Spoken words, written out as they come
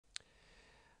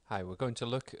Hi, we're going to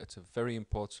look at a very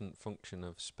important function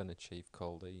of SpinnerChief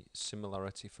called the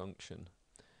Similarity Function,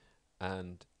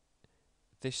 and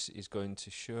this is going to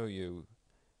show you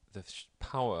the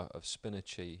power of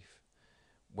SpinnerChief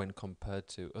when compared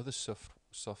to other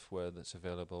software that's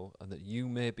available and that you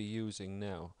may be using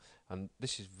now. And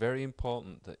this is very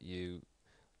important that you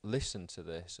listen to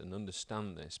this and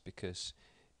understand this, because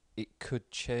it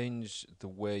could change the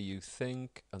way you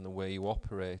think and the way you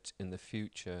operate in the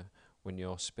future when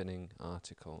you're spinning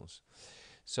articles.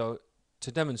 So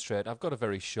to demonstrate, I've got a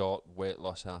very short weight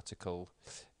loss article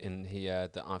in here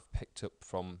that I've picked up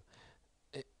from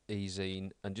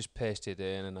ezine and just pasted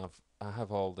in, and I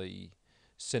have all the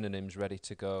synonyms ready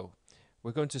to go.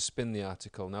 We're going to spin the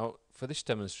article. Now for this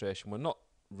demonstration we're not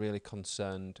really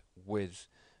concerned with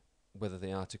whether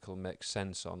the article makes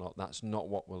sense or not. That's not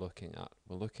what we're looking at.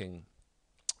 We're looking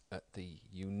at the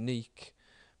unique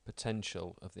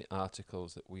potential of the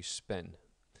articles that we spin.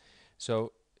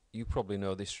 So you probably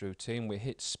know this routine. We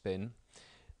hit spin.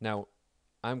 Now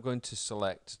I'm going to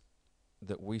select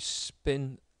that we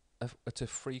spin at a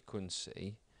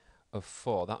frequency of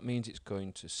 4. That means it's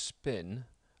going to spin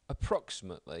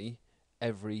approximately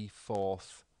every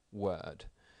fourth word.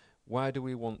 Why do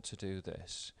we want to do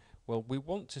this? Well, we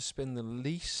want to spin the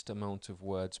least amount of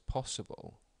words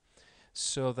possible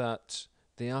so that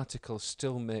the article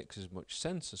still makes as much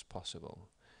sense as possible,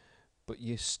 but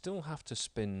you still have to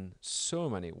spin so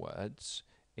many words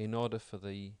in order for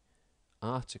the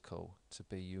article to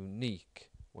be unique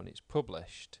when it's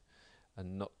published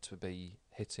and not to be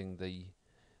hitting the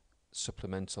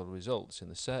supplemental results in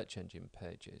the search engine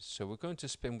pages. So we're going to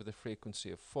spin with a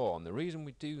frequency of 4, and the reason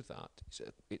we do that is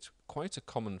it's quite a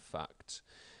common fact,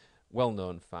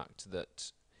 well-known fact,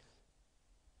 that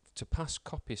to pass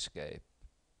copyscape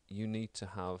you need to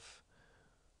have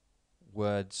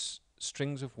words,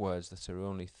 strings of words that are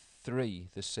only 3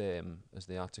 the same as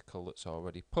the article that's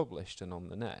already published and on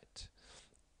the net.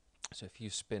 So if you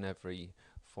spin every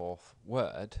 4th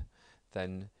word,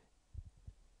 then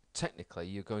technically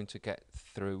you're going to get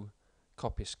through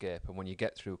copyscape, and when you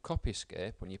get through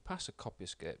copyscape, when you pass a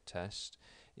copyscape test,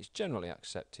 it's generally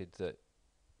accepted that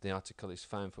the article is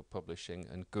fine for publishing,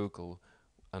 and Google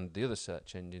and the other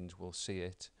search engines will see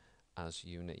it as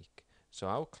unique. So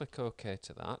I'll click OK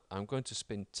to that. I'm going to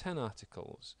spin 10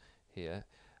 articles here.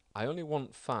 I only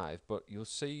want 5, but you'll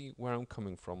see where I'm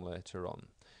coming from later on.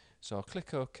 So I'll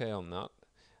click OK on that,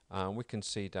 and we can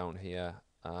see down here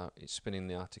it's spinning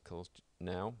the articles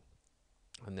now,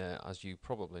 and as you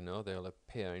probably know, they'll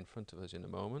appear in front of us in a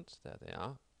moment. There they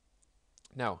are.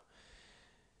 Now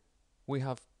we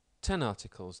have 10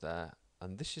 articles there,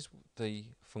 and this is the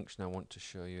function I want to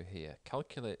show you here.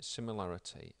 Calculate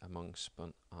similarity among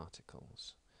spun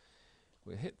articles.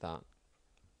 We hit that,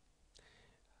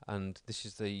 and this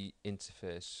is the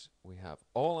interface we have.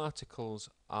 All articles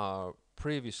are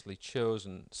previously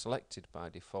chosen, selected by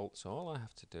default, so all I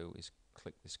have to do is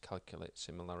click this Calculate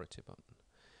Similarity button.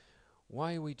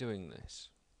 Why are we doing this?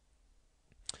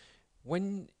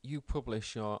 When you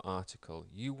publish your article,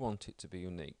 you want it to be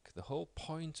unique. The whole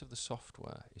point of the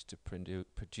software is to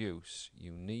produce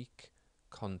unique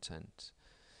content.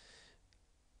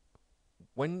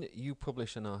 When you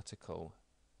publish an article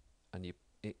and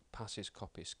it passes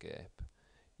copyscape,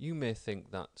 you may think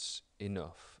that's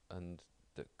enough and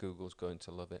that Google's going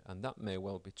to love it, and that may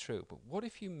well be true. But what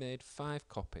if you made 5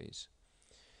 copies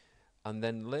and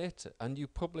then later, and you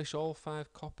publish all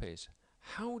 5 copies?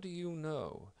 How do you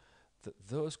know that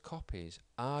those copies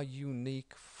are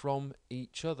unique from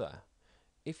each other?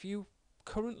 If you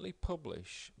currently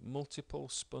publish multiple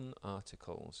spun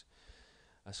articles,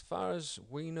 as far as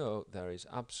we know, there is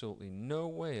absolutely no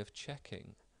way of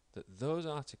checking that those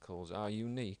articles are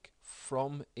unique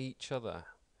from each other.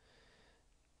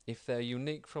 If they're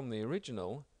unique from the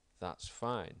original, that's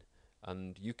fine,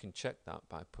 and you can check that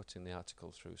by putting the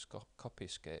article through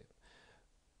copyscape.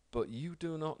 But you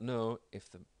do not know if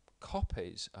the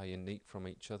copies are unique from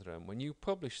each other, and when you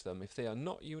publish them, if they are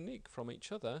not unique from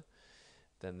each other,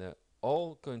 then they're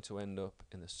all going to end up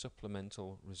in the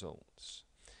supplemental results.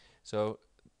 So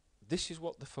this is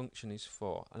what the function is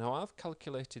for. Now I've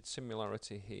calculated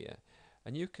similarity here,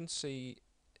 and you can see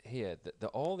here that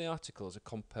all the articles are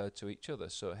compared to each other.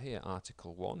 So here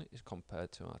article 1 is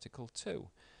compared to article 2,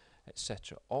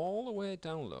 etc. All the way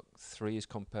down, look, 3 is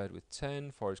compared with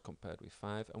 10, 4 is compared with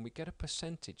 5, and we get a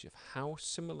percentage of how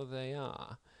similar they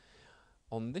are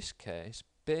on this case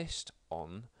based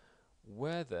on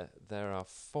whether there are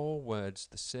 4 words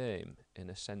the same in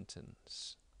a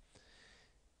sentence,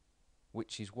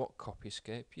 which is what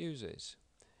copyscape uses.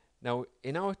 Now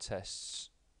in our tests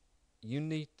you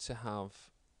need to have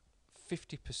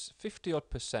 50 odd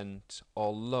percent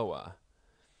or lower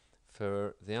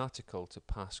for the article to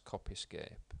pass copy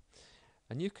escape.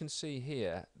 And you can see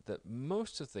here that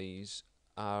most of these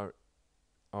are,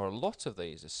 or a lot of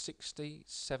these are 60,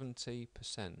 70%,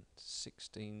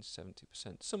 16,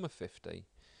 70%. Some are 50,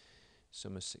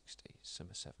 some are 60, some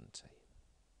are 70.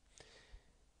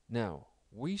 Now,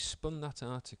 we spun that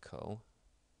article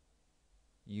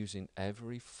using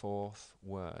every fourth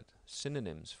word,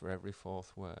 synonyms for every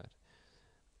fourth word,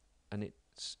 and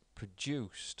it's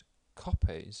produced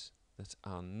copies that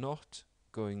are not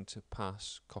going to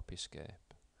pass copy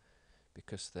escape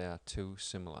because they are too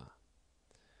similar.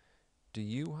 Do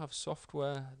you have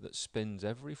software that spins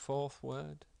every fourth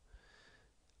word?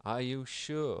 Are you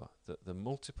sure that the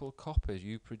multiple copies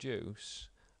you produce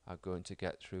are going to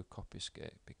get through copy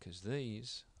escape? Because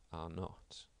these are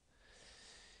not.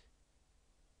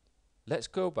 Let's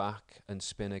go back and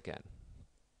spin again.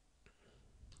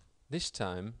 This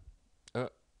time,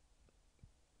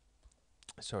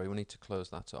 sorry, we need to close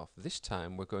that off. This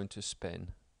time we're going to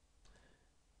spin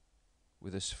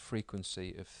with a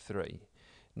frequency of 3.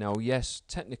 Now, yes,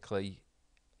 technically,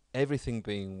 everything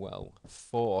being well,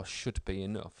 4 should be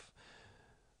enough.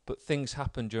 But things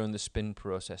happen during the spin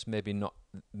process. Maybe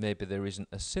there isn't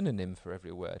a synonym for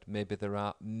every word. Maybe there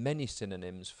are many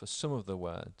synonyms for some of the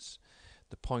words.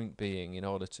 The point being, in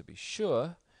order to be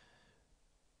sure,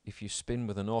 if you spin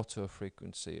with an auto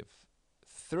frequency of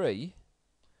 3,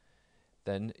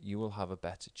 then you will have a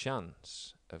better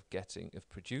chance of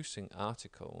producing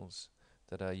articles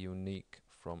that are unique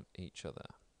from each other.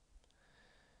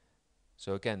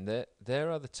 So again,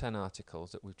 there are the 10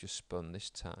 articles that we've just spun this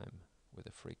time with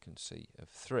a frequency of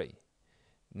 3.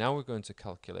 Now we're going to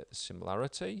calculate the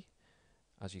similarity.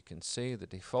 As you can see, the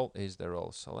default is they're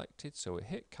all selected, so we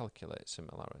hit calculate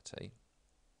similarity.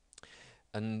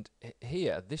 And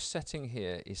here, this setting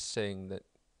here is saying that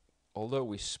although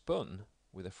we spun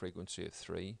with a frequency of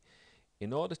 3,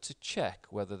 in order to check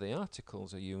whether the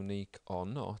articles are unique or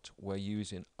not, we're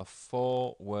using a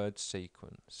 4-word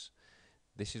sequence.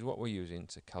 This is what we're using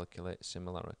to calculate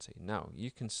similarity. Now, you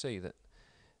can see that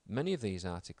many of these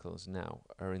articles now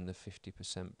are in the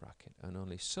 50% bracket, and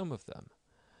only some of them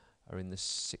are in the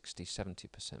 60-70%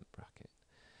 bracket.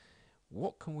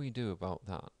 What can we do about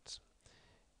that?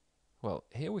 Well,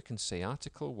 here we can see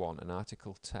Article 1 and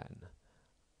Article 10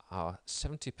 are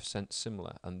 70%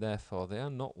 similar, and therefore they are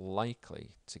not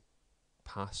likely to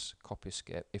pass copy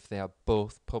escape if they are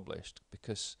both published,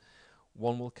 because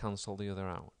one will cancel the other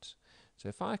out. So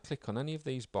if I click on any of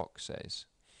these boxes,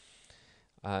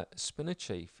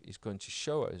 SpinnerChief is going to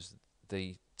show us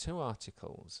the 2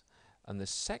 articles and the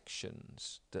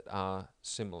sections that are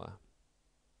similar.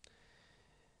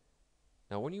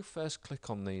 Now, when you first click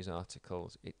on these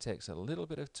articles, it takes a little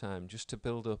bit of time just to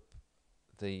build up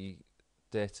the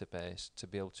database to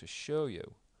be able to show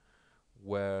you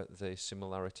where the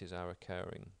similarities are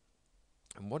occurring.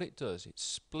 And what it does, it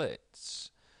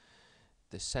splits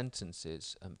the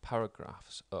sentences and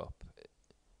paragraphs up,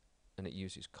 and it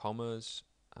uses commas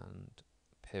and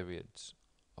periods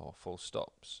or full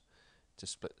stops to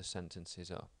split the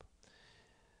sentences up.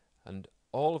 And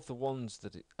all of the ones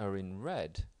that are in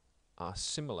red are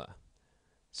similar.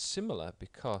 Similar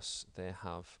because they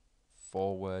have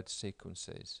 4-word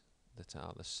sequences that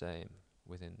are the same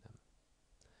within them.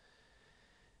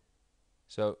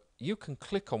 So you can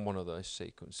click on one of those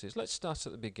sequences. Let's start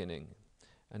at the beginning.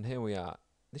 And here we are.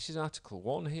 This is Article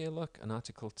 1 here, look, and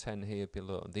Article 10 here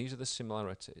below. These are the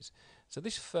similarities. So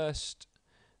this first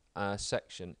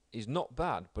section is not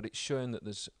bad, but it's showing that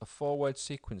there's a 4-word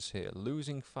sequence here.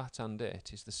 Losing fat and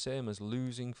it is the same as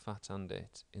losing fat and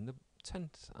it in the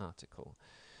 10th article.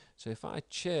 So if I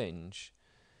change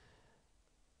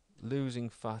losing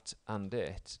fat and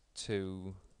it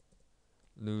to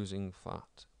losing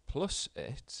fat plus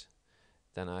it,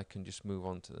 then I can just move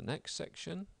on to the next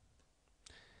section.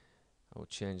 I will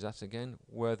change that again.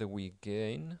 Whether we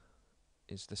gain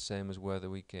is the same as whether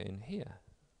we gain here.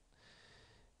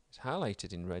 It's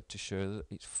highlighted in red to show that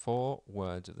it's 4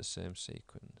 words of the same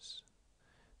sequence.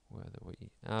 Whether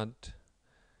we add,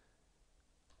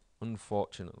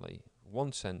 unfortunately,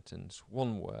 1 sentence,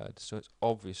 1 word, so it's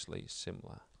obviously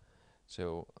similar.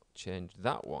 So I'll change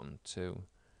that one to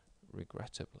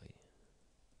regrettably.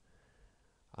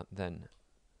 And then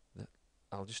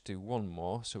I'll just do 1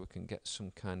 more so we can get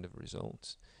some kind of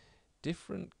results.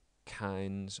 Different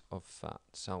kinds of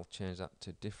fats. I'll change that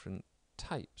to different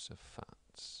types of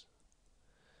fats.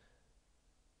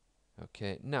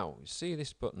 Okay, now you see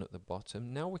this button at the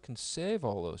bottom. Now we can save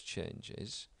all those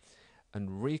changes and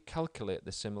recalculate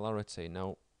the similarity.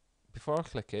 Now, before I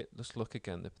click it, let's look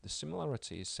again. The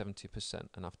similarity is 70%,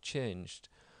 and I've changed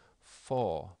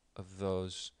 4 of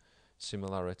those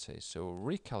similarities. So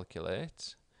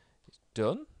recalculate, it's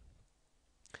done,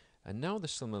 and now the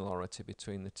similarity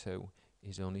between the two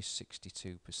is only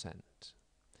 62%.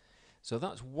 So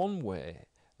that's one way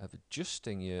of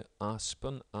adjusting your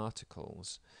spun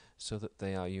articles so that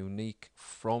they are unique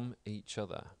from each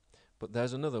other. But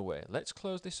there's another way. Let's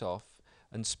close this off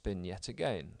and spin yet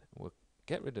again. We'll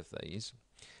get rid of these,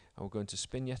 and we're going to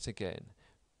spin yet again.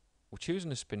 We're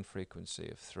choosing a spin frequency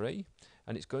of 3,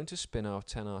 and it's going to spin our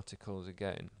 10 articles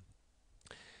again.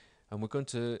 And we're going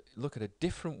to look at a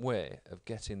different way of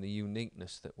getting the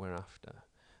uniqueness that we're after.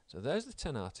 So there's the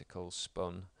 10 articles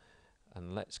spun,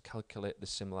 and let's calculate the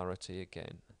similarity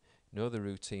again. Know the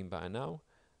routine by now.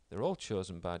 They're all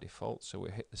chosen by default, so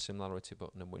we hit the similarity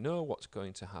button and we know what's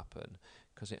going to happen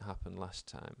because it happened last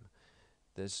time.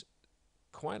 There's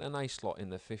quite a nice lot in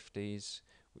the 50s,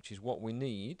 which is what we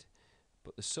need,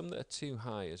 but there's some that are too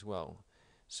high as well.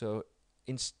 So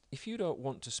if you don't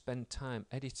want to spend time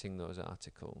editing those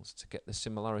articles to get the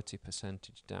similarity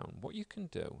percentage down, what you can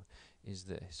do is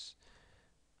this.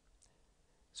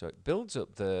 So it builds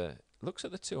up looks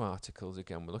at the 2 articles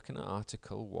again. We're looking at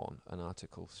article 1 and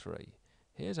article 3.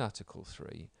 Here's article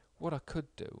 3. What I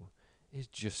could do is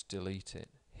just delete it.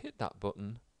 Hit that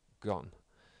button, gone.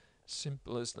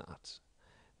 Simple as that.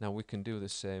 Now we can do the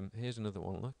same. Here's another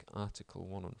one, look, article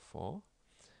 1 and 4.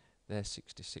 They're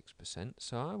 66%,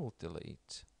 so I will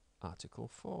delete article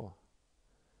 4.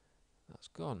 That's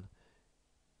gone.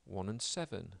 1 and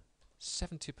 7,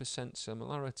 70%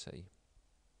 similarity.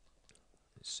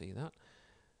 Let's see that.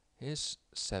 Here's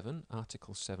 7,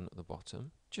 article 7 at the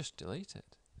bottom. Just delete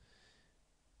it.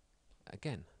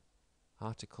 Again,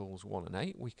 articles 1 and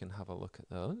 8, we can have a look at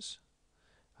those.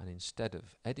 And instead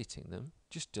of editing them,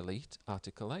 just delete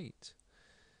article 8.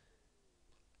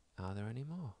 Are there any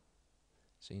more?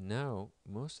 See, now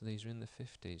most of these are in the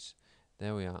 50s.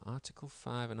 There we are, article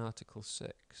 5 and article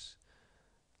 6.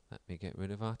 Let me get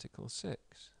rid of article 6.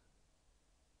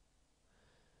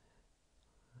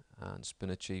 And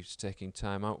SpinnerChief's taking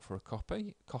time out for a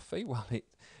coffee while it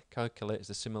calculates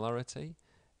the similarity.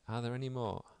 Are there any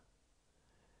more?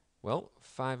 Well,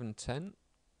 5 and 10.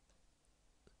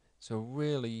 So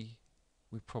really,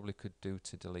 we probably could do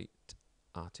to delete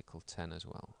article 10 as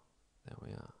well. There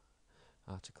we are,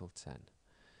 article 10.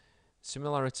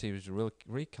 Similarity is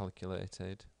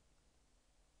recalculated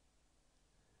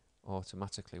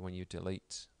automatically when you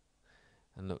delete.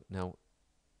 And look, now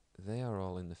they are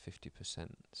all in the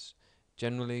 50%.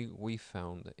 Generally, we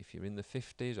found that if you're in the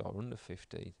 50s or under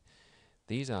 50,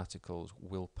 these articles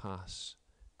will pass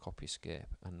Copyscape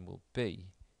and will be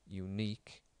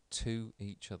unique to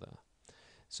each other.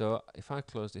 So if I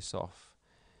close this off,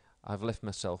 I've left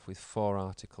myself with 4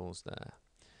 articles there.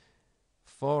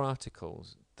 4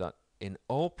 articles that in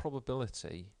all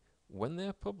probability, when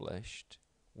they're published,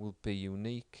 will be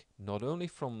unique not only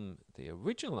from the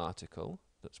original article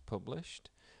that's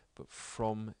published, but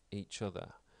from each other.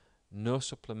 No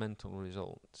supplemental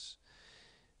results.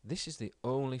 This is the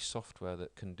only software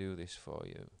that can do this for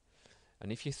you.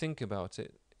 And if you think about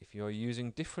it, if you're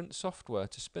using different software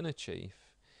to SpinnerChief,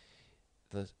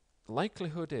 the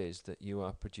likelihood is that you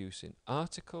are producing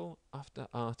article after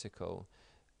article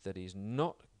that is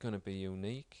not going to be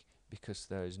unique, because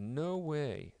there is no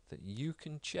way that you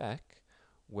can check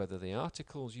whether the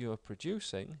articles you are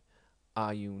producing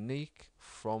are unique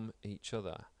from each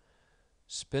other.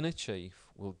 SpinnerChief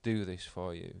will do this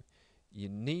for you. You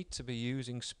need to be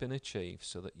using SpinnerChief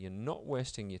so that you're not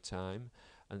wasting your time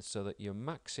and so that you're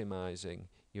maximizing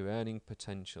your earning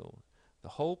potential. The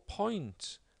whole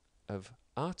point of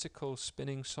article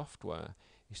spinning software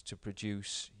is to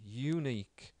produce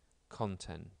unique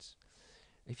content.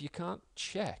 If you can't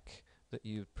check that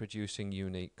you're producing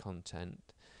unique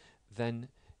content, then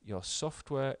your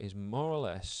software is more or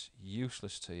less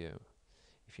useless to you.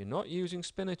 If you're not using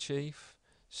SpinnerChief,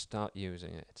 start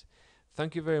using it.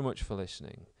 Thank you very much for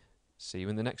listening. See you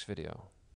in the next video.